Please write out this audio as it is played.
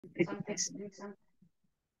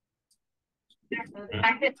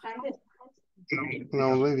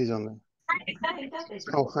No, Levy's on there.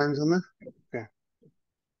 Oh, Chaim's on there? Okay.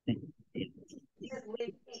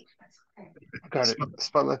 Got it.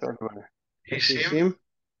 Spotlight everywhere. Do you see him?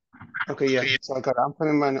 Okay, yeah. So I got it. I'm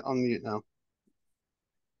putting mine on mute now.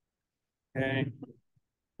 Okay.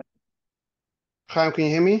 Chaim, can you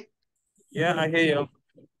hear me? Yeah, I hear you.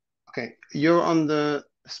 Okay. You're on the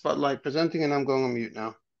spotlight presenting, and I'm going on mute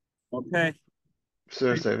now. Okay.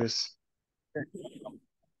 Sir service.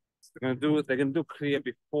 They're gonna do clear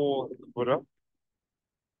before the Buddha.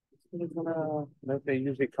 They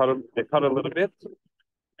usually cut a little bit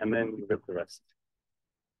and then rip the rest.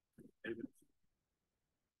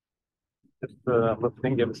 Just let's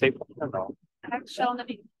think of a safe one. No.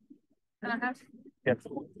 Yes.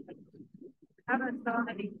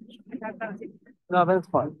 No, that's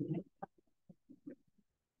fine.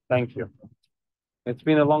 Thank you. It's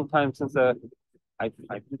been a long time since I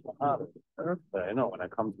know when I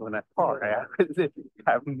come to that park, I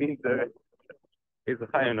haven't been to. It's a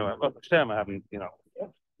high no, but Hashem, I haven't,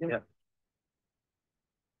 Yeah.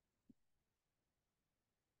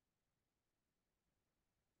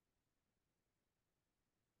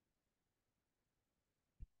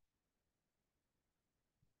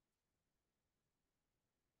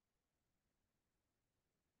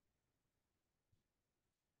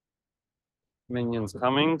 Minions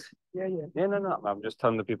coming. Yeah. No. I'm just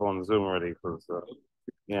telling the people on Zoom already because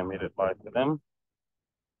I made it live for them.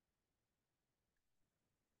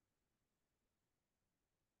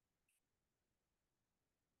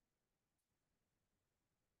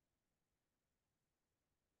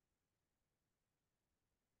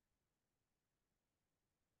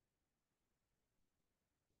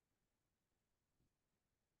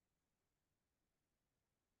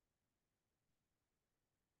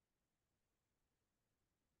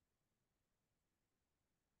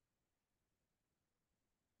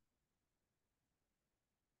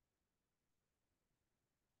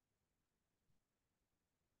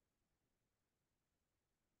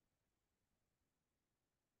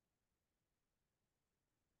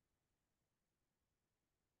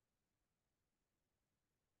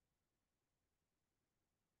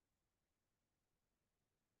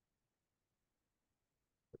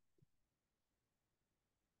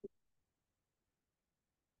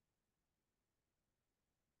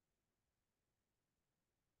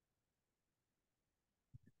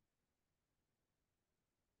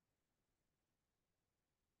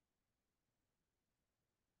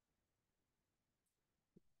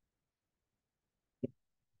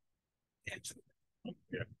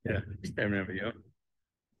 Yeah. I remember you.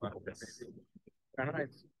 Very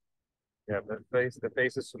nice. Yeah, the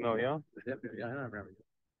face is familiar. Yeah, I remember you.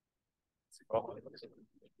 Oh,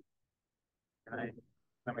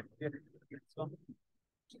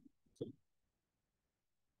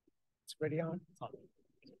 it's ready on.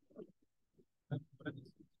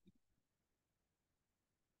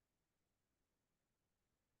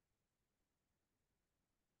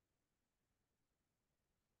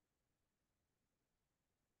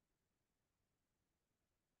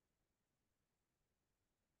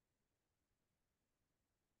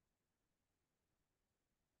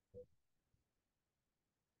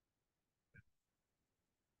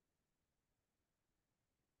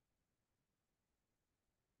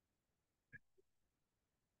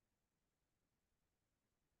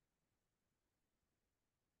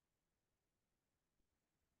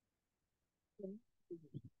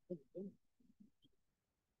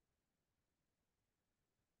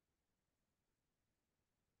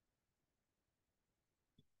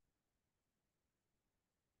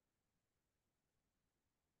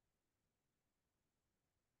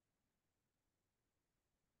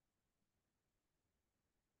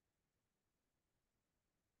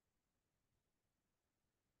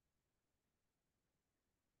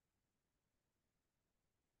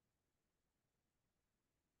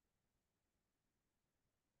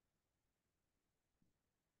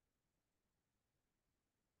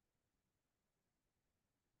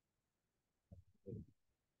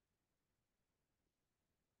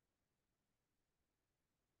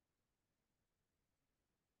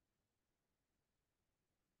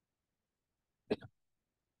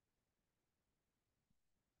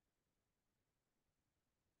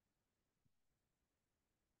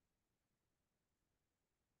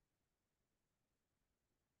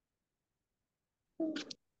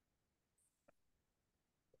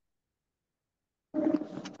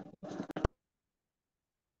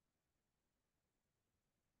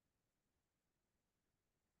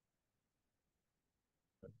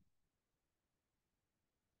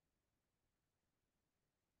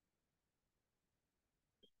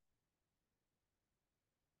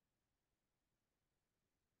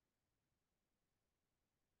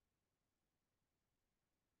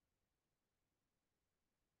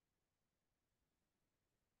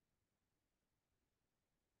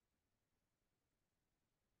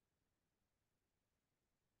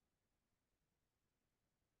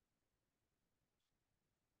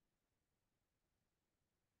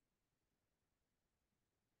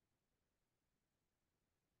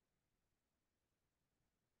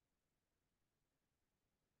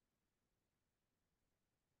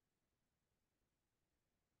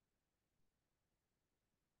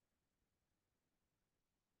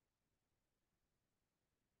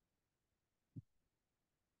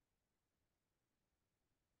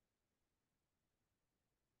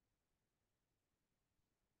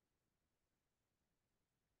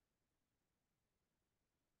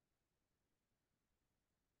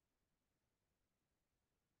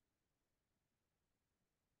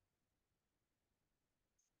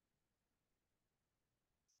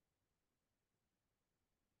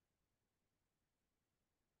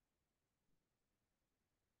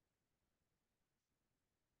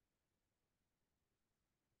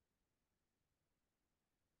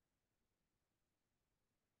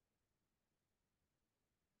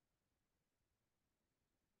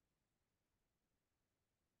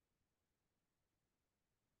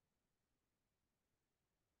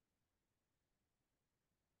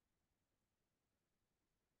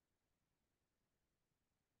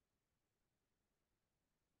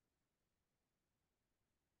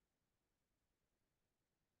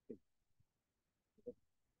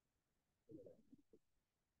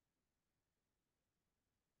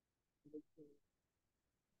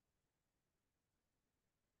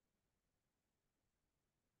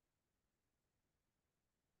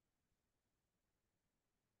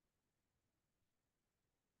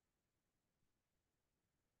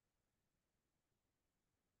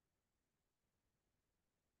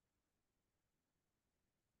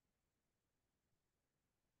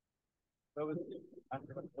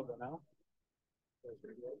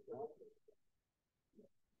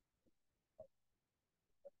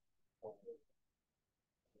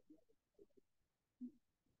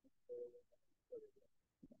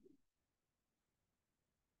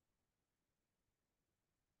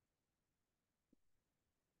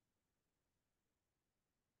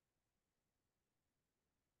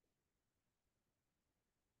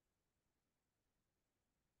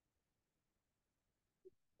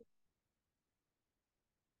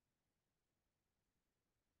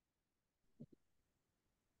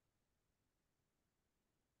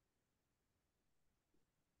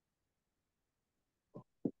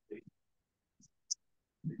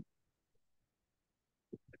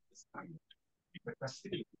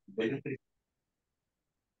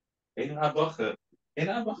 Eine Woche.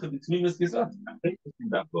 Eine Woche between was gesagt. In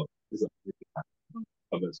der Woche.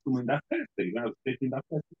 Aber es kommen nach Feste, genau, es steht in der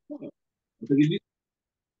Feste. Und da gibt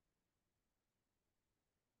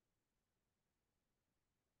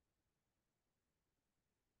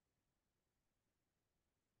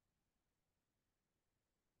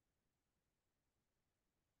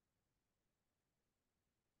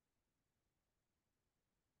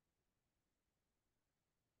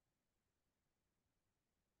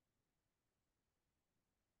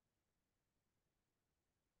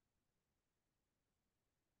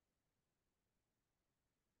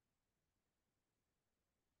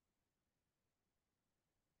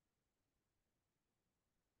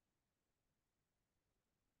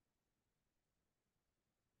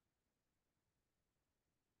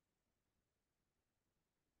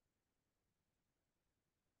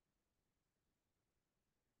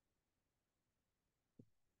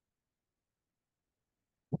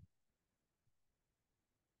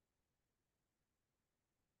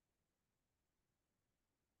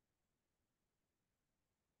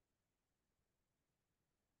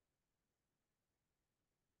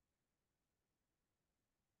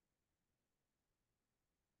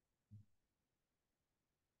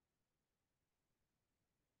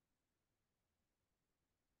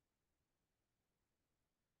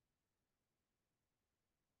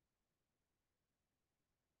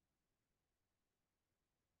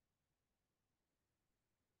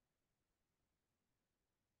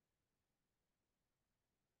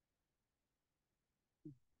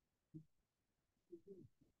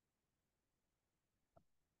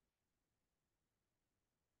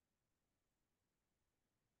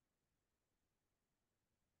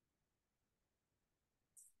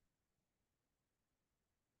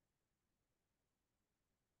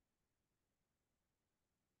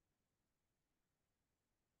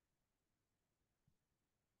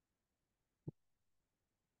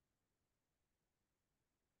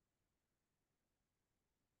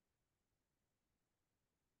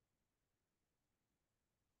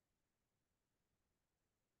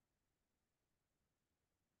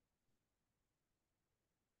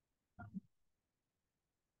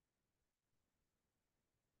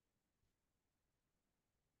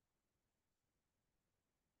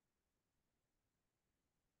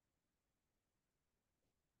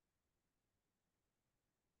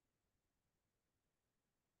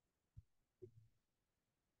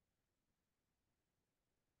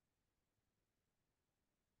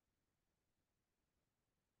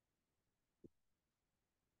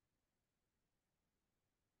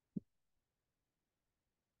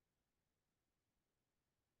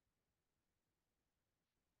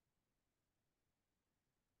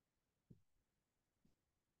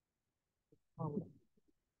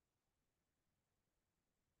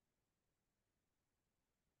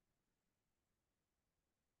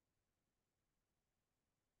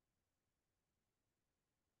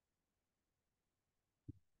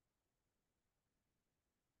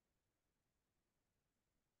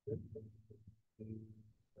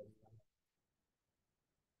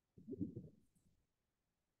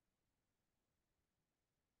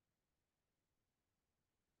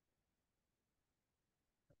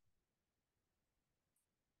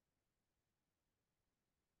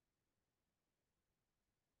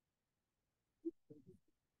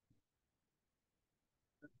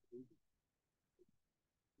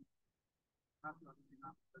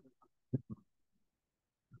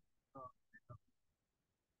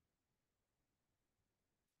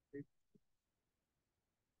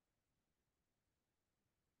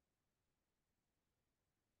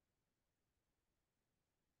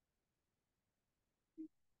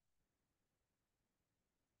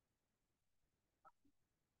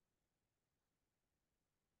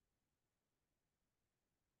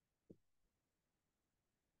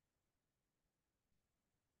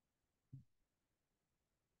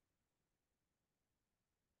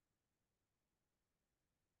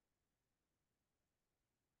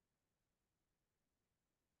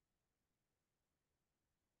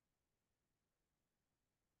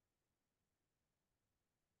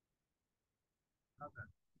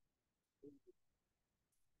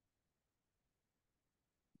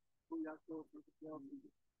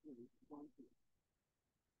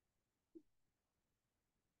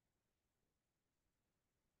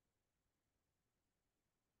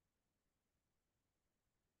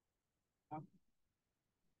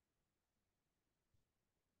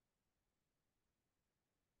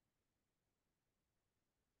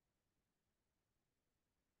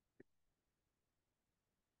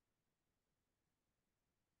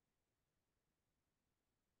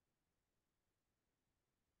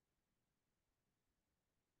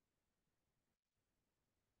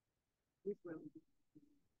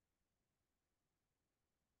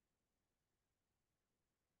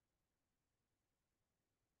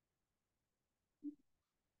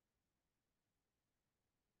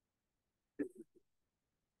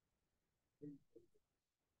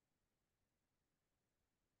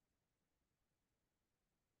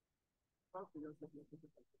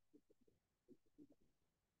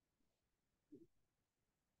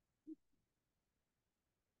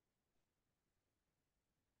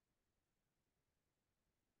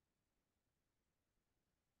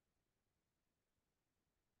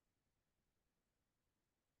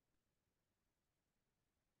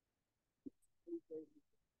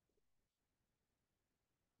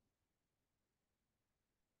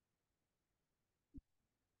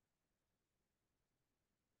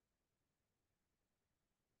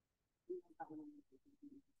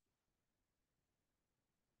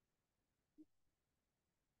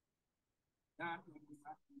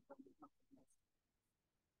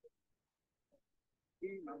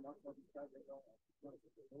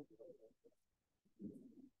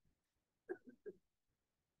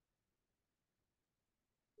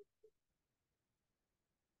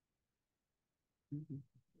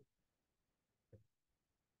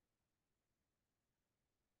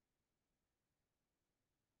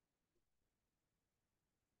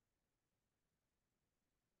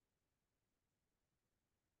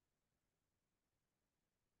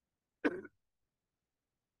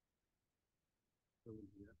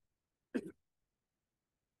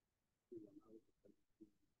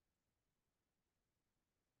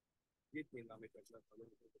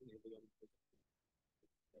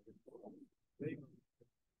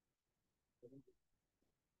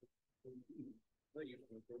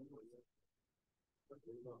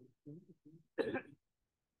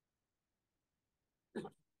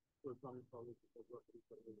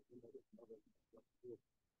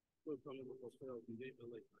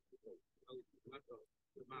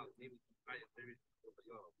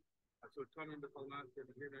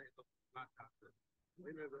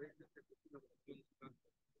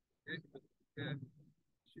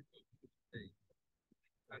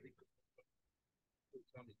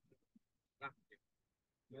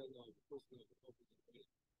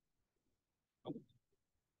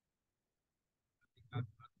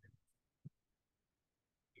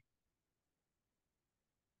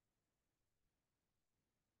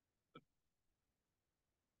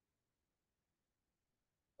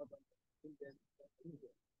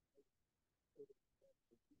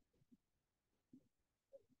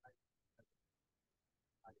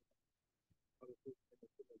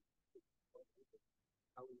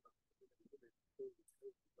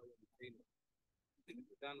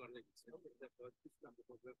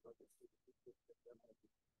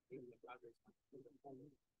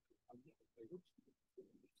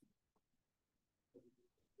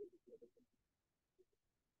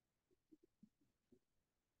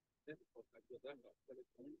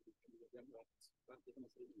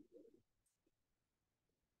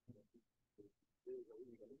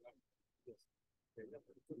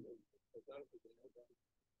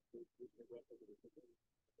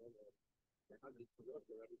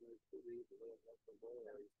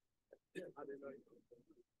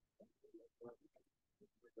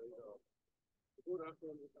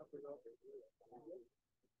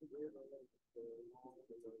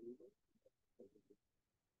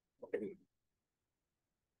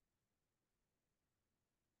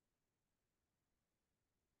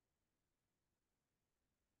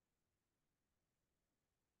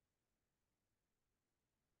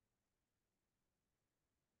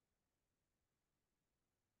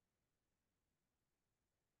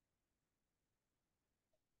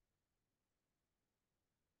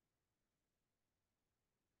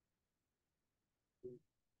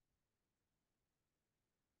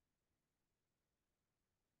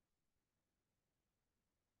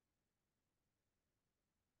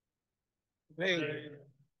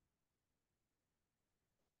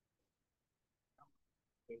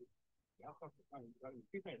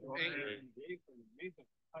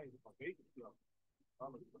Yeah,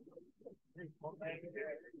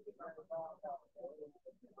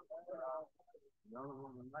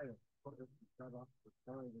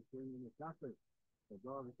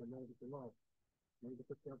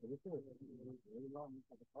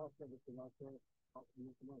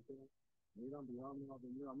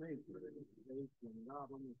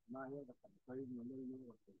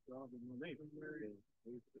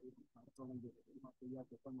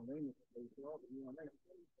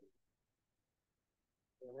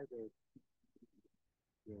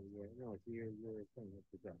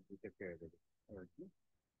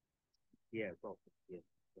 both. Yeah.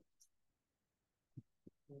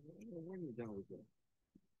 When you done with it?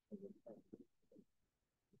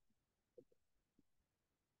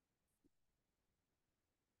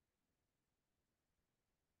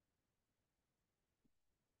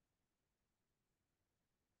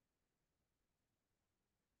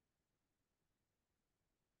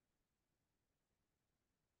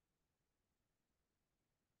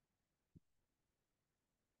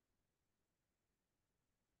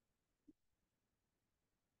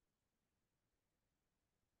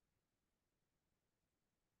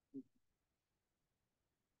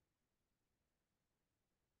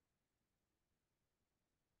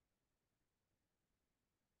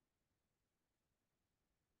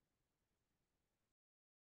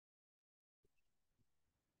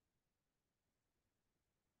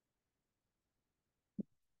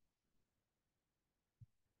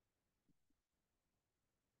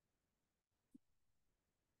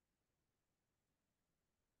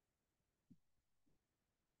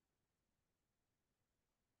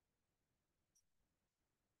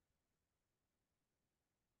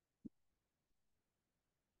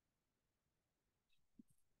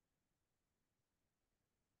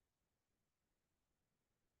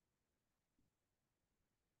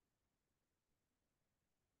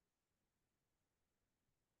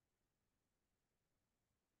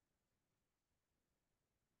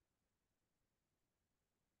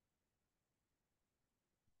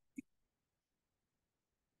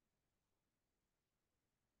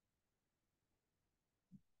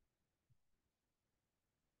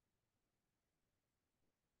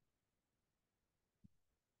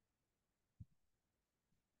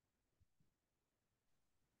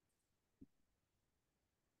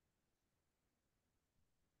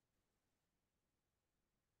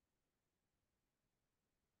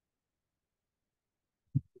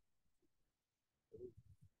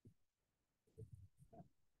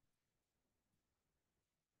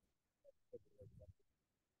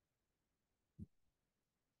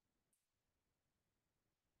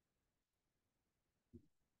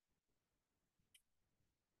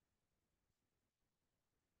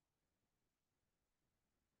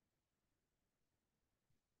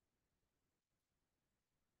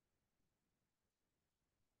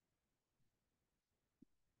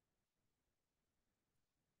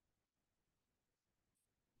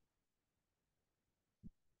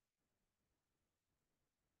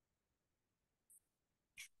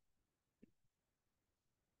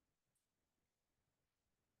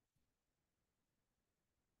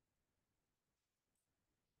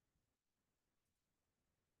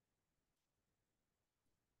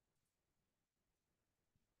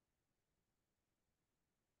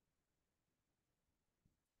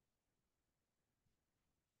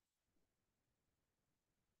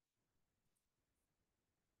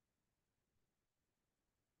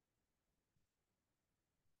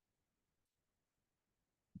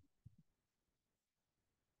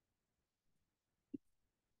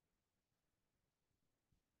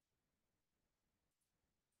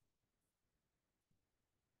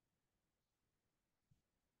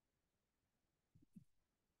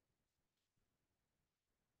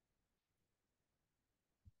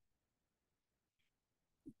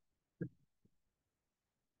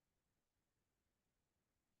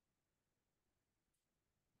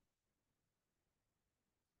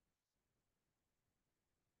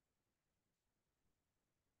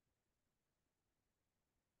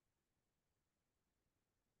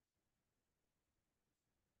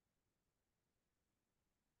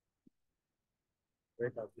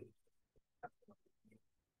 Very healthy.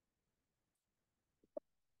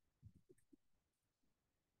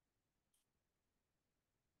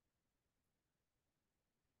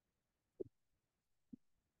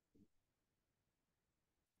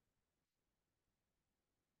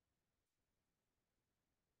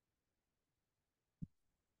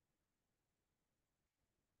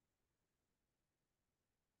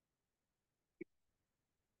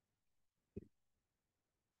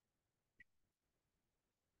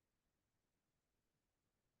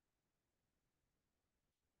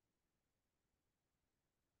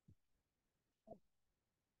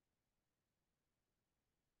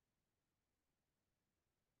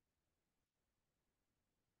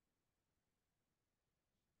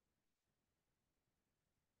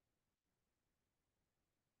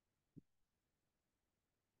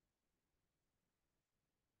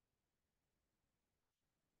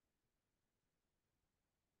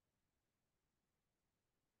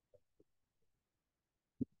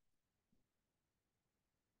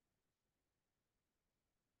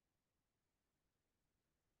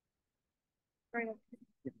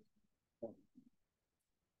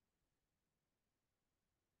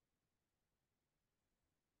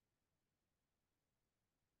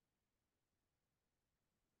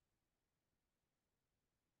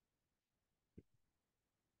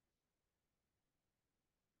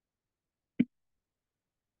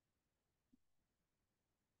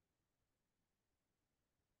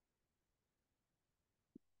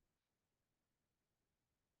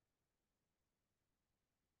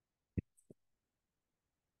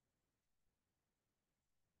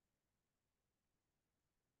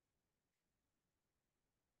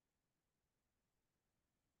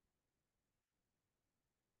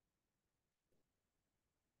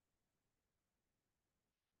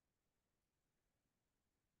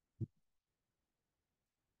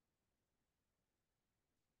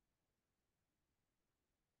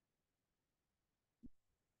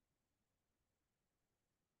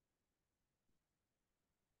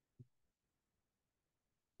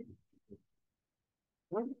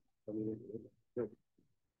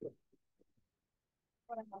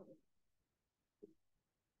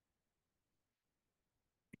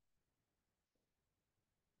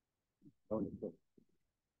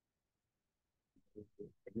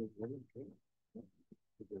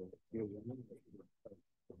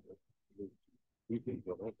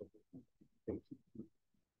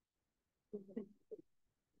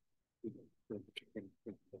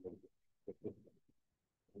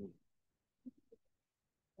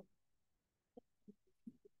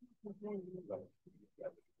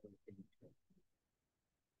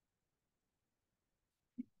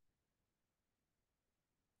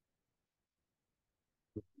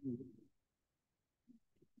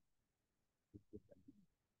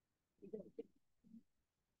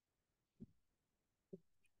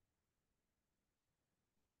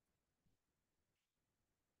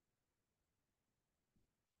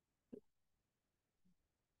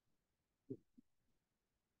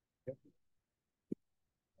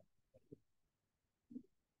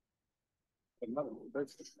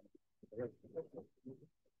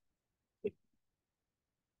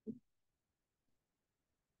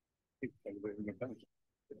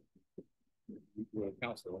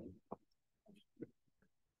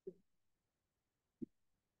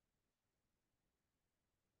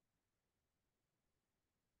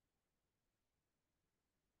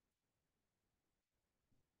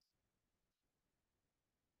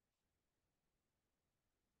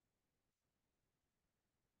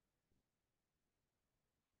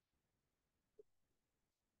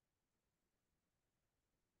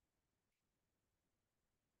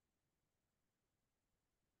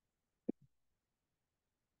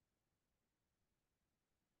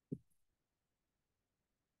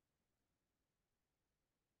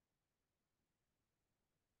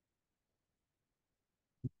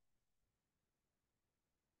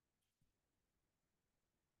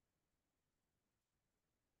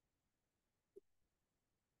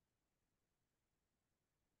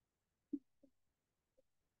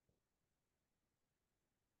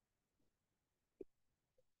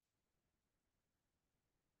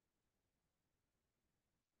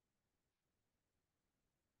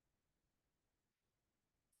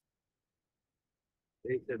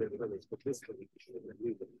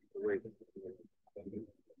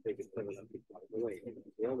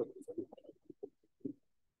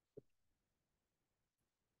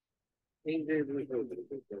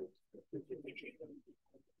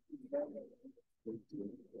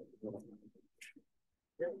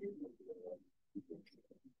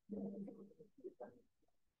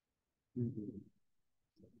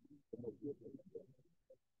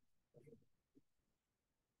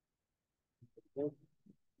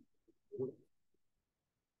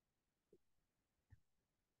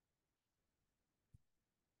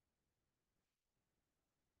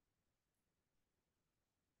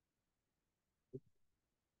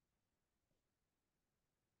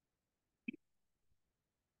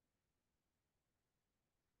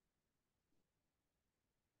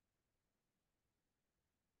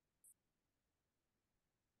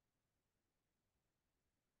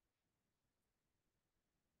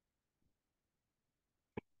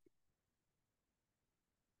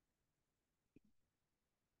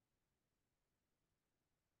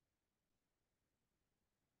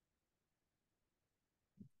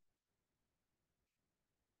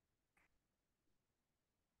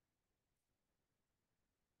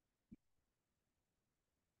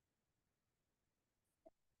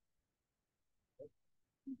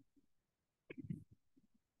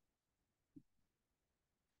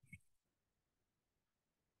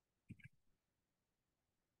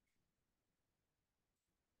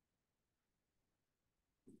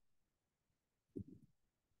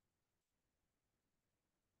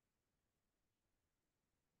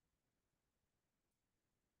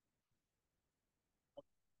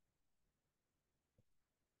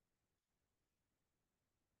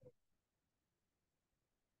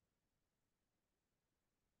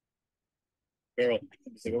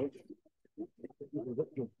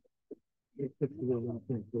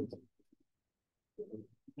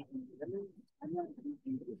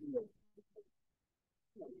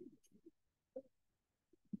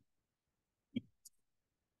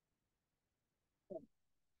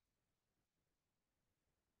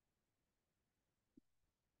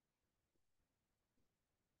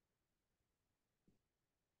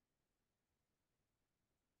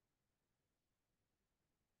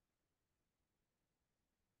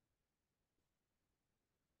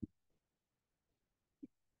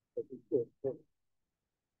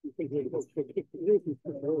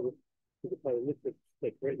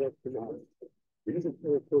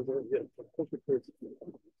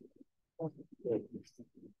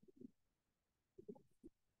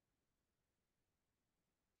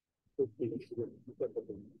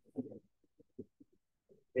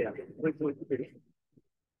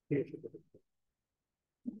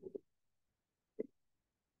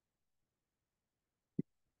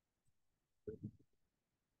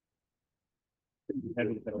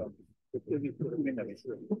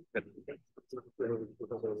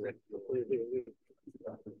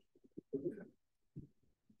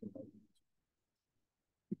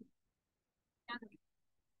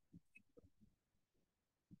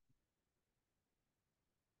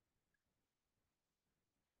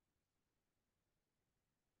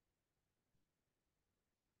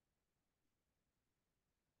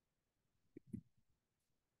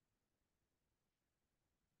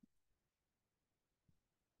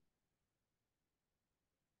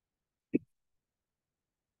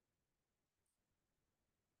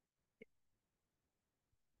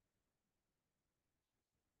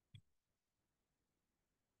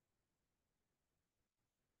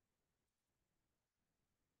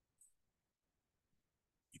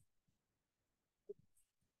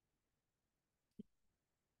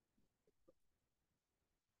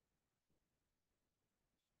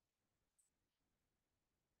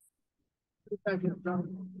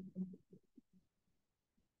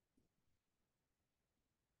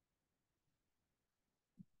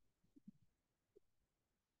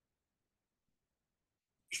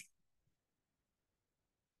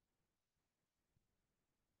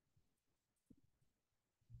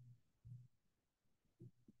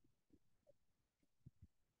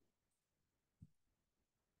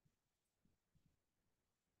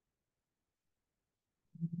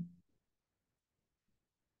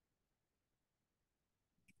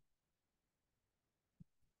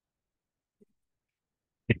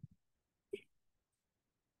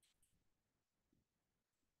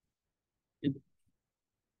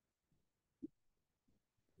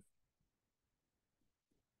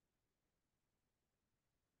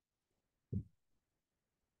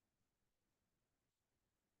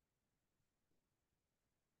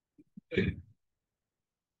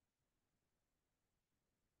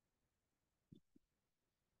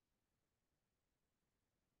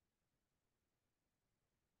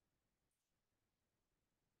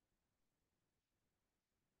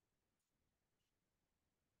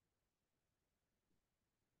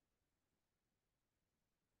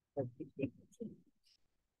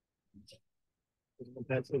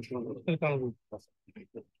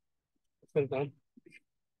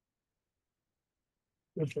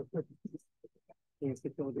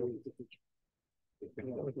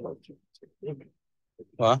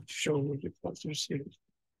 What? Show what your cultures here.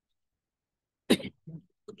 I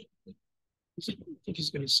think he's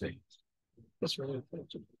going to say. That's really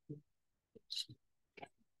important.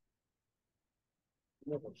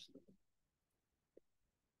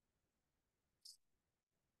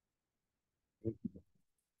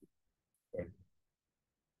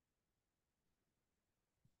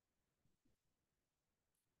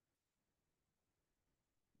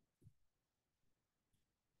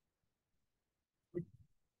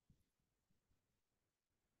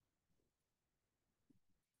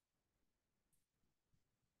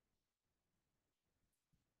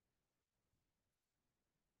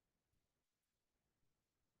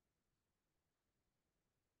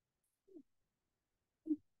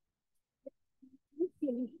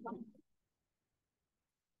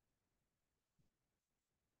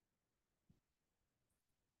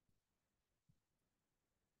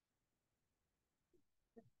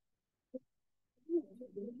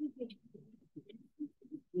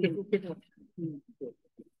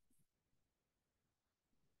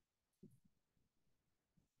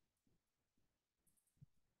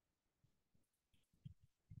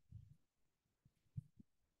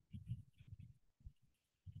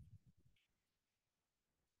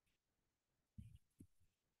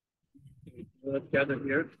 Let's gather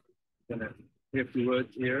here. Gonna hear a few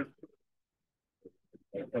words here.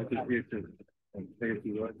 contribution and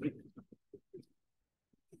safety work.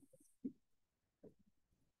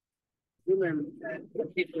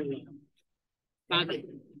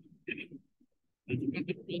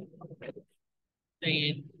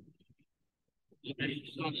 Saying,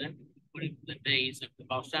 what is the days of the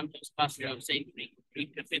Baal Shem Tov's cluster of safety?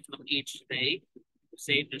 3/5 of each day,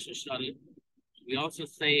 say the Shoshana. We also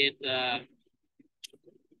say it.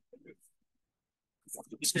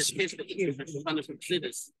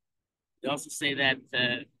 We also say that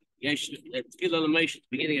the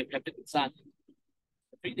beginning of Kapitel Tzad.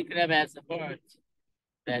 The Friedrich Rebbe has a word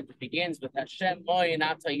that begins with Hashem Moy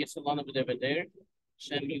Ata Yishalana B'Devader.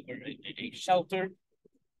 Hashem, you were a shelter.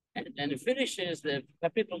 And then it finishes the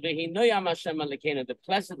Kapitel V'Hinoyam Hashem Alekenu. The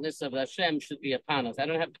pleasantness of Hashem should be upon us. I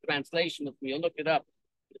don't have the translation with me. You'll look it up.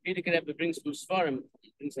 The Friedrich Rebbe brings from Sfarim,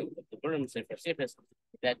 brings the Purim Sefer Sifas,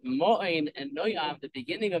 that Mo'in and Noyam, the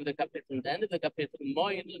beginning of the Kapitel and the end of the Kapitel,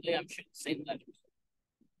 Mo'in and Noyam should the same letters.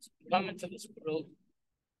 So we come into this world.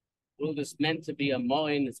 The world is meant to be a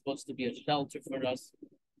Mo'in. It's supposed to be a shelter for us.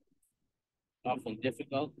 Often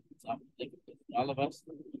difficult. It's often difficult for all of us.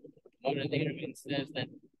 Mora Leirvin says that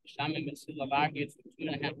Shamim and Sula argued for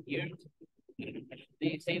 2.5 years.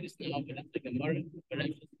 They say this now, but that's like a Mora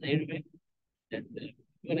Leirvin. That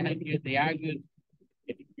 2.5 years they argued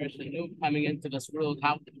if a person knew coming into this world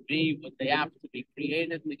how to be what they have to be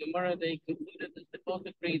created. The Gemara, they concluded that they both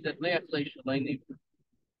agreed that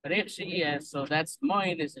but actually, yeah, so that's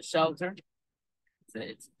mine is a shelter.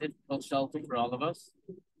 It's a difficult shelter for all of us.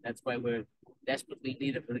 That's why we're desperately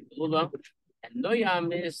needed for the Gula. And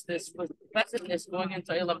Noyam is this pleasantness going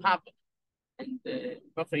into Elam Haba. And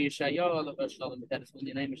Prophet Yeshayohu, that is when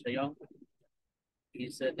the name Yeshayohu,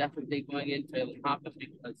 he's definitely going into Elam Haba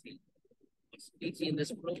because he was easy in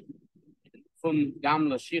this world. From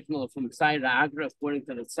Gamla Shifnal, from Tzaira Agra, according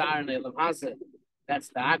to the Tsar and Elam Haza, that's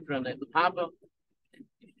the Agra and Elam Haba.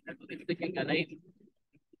 Thinking an eight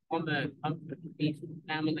on the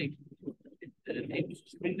family, the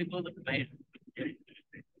neighbors bring the good of the man.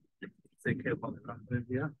 Say Keil on the Rachamim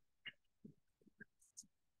here.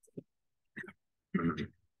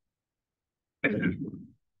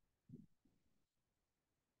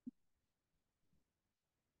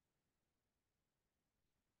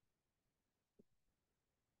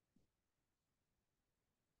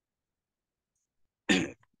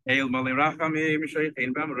 Keil Malei Rachamim,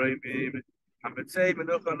 Shayin Bamroim, Hamatzei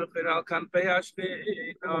Menucha Nucher Al Kanpei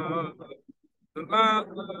Ashkeina. The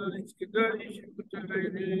Malei Kaddish,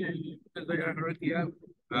 the Harakiel,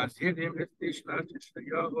 as him is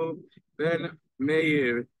Yeshayohu ben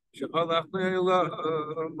Meir, Sheholach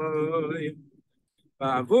Leilamai.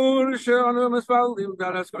 Bavur Shanu Mispalim,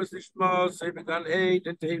 Garas Kosishmos, Began Eid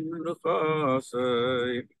and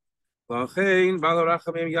Teimluchosai. Lachain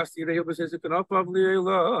Balarachamim Yastirei B'Sezikanov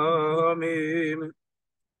Leilamim.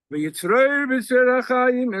 V'yitzrei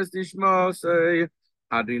b'serachayim es tishmasei,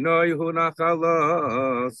 Adinoi hu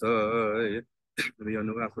nachalasei,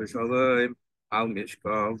 v'yonuach l'shalom al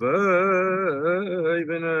mishkavei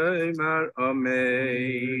v'neimar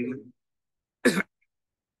amen. I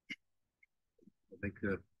think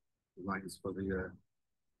the lines for the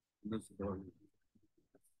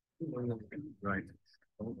right.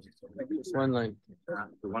 Just one line.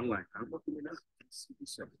 The one line.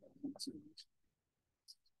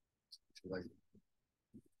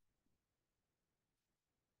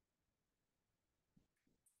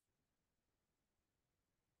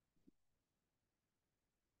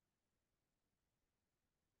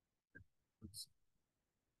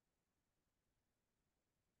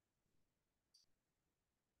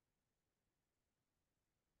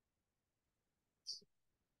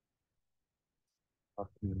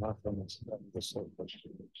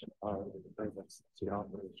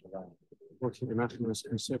 Working Maximus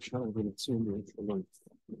conception of an assembly for life.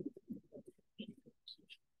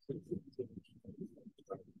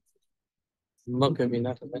 Look at me,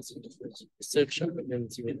 not a message. Conception of an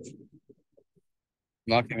assembly.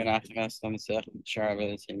 Malcolm and Optimus on the second chart of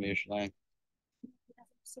the team usually.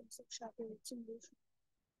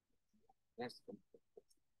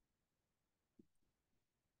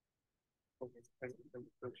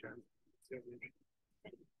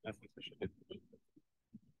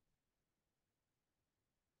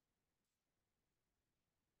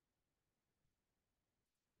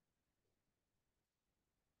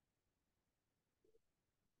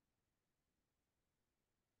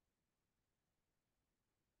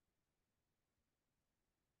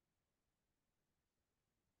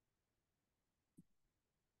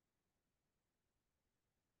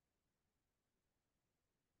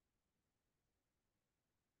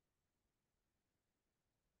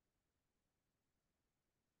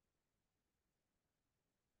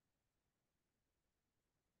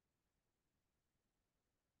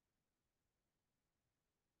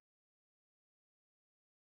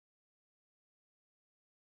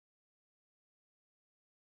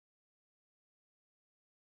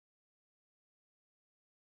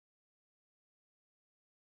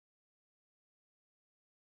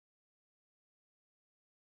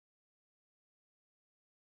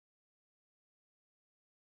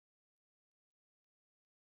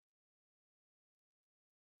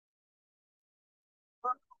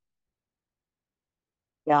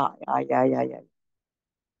 Yeah.